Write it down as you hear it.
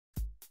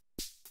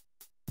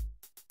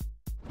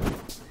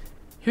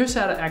Here's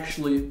how to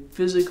actually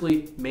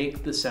physically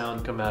make the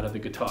sound come out of the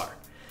guitar.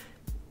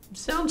 It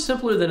sounds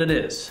simpler than it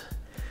is.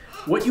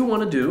 What you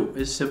want to do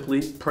is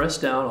simply press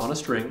down on a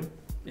string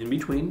in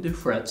between two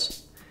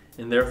frets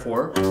and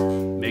therefore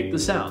make the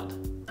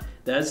sound.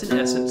 That's in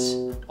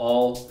essence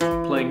all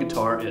playing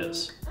guitar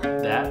is.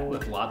 That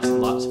with lots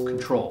and lots of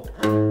control.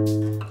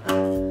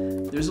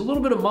 There's a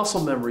little bit of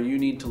muscle memory you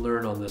need to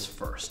learn on this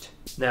first.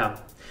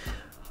 Now,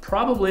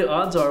 probably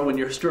odds are when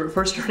you're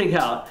first starting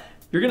out,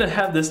 you're gonna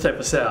have this type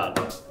of sound.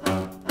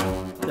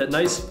 That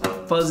nice,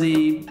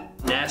 fuzzy,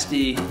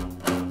 nasty,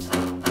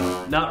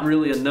 not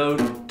really a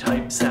note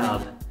type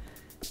sound.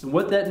 And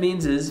what that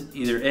means is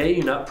either A,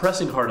 you're not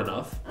pressing hard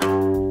enough,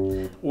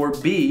 or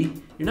B,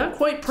 you're not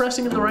quite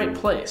pressing in the right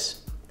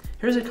place.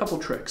 Here's a couple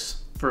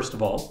tricks. First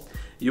of all,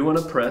 you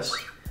wanna press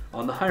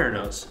on the higher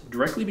notes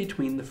directly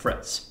between the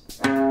frets.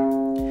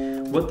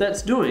 What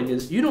that's doing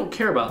is you don't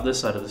care about this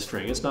side of the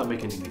string, it's not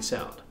making any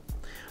sound.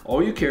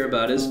 All you care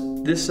about is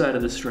this side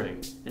of the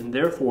string, and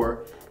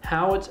therefore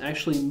how it's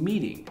actually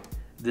meeting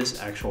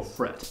this actual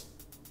fret.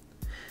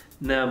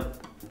 Now,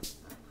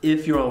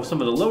 if you're on some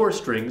of the lower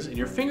strings and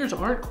your fingers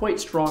aren't quite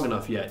strong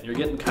enough yet, you're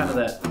getting kind of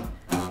that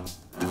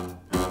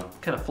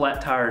kind of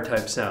flat tire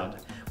type sound.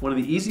 One of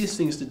the easiest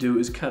things to do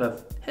is kind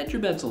of hedge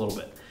your bets a little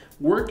bit.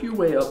 Work your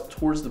way up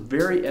towards the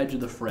very edge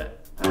of the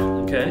fret,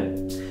 okay?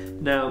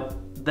 Now,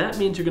 that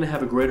means you're gonna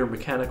have a greater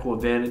mechanical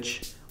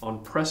advantage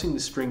on pressing the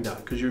string down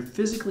because you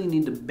physically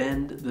need to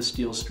bend the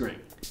steel string.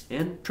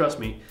 And trust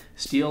me,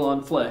 steel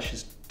on flesh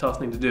is a tough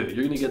thing to do.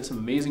 You're gonna get some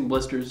amazing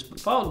blisters, but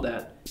following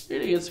that, you're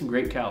gonna get some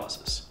great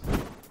calluses.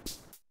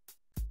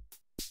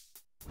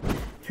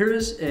 Here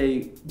is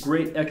a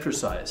great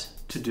exercise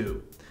to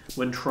do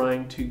when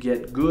trying to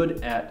get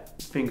good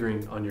at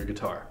fingering on your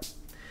guitar.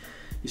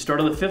 You start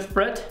on the 5th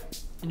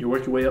fret and you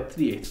work your way up to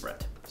the 8th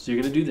fret. So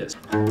you're gonna do this.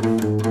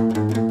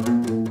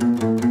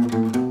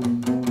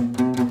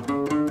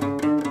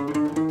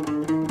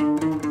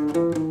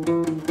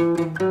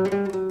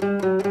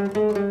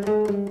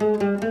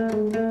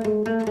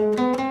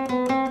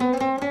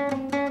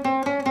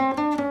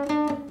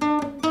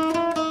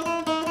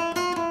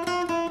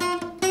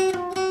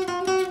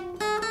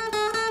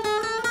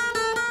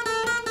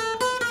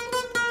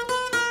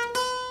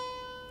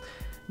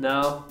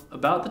 Now,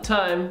 about the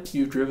time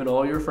you've driven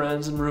all your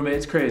friends and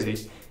roommates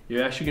crazy,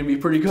 you're actually going to be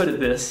pretty good at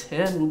this,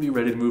 and we'll be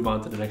ready to move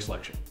on to the next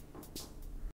lecture.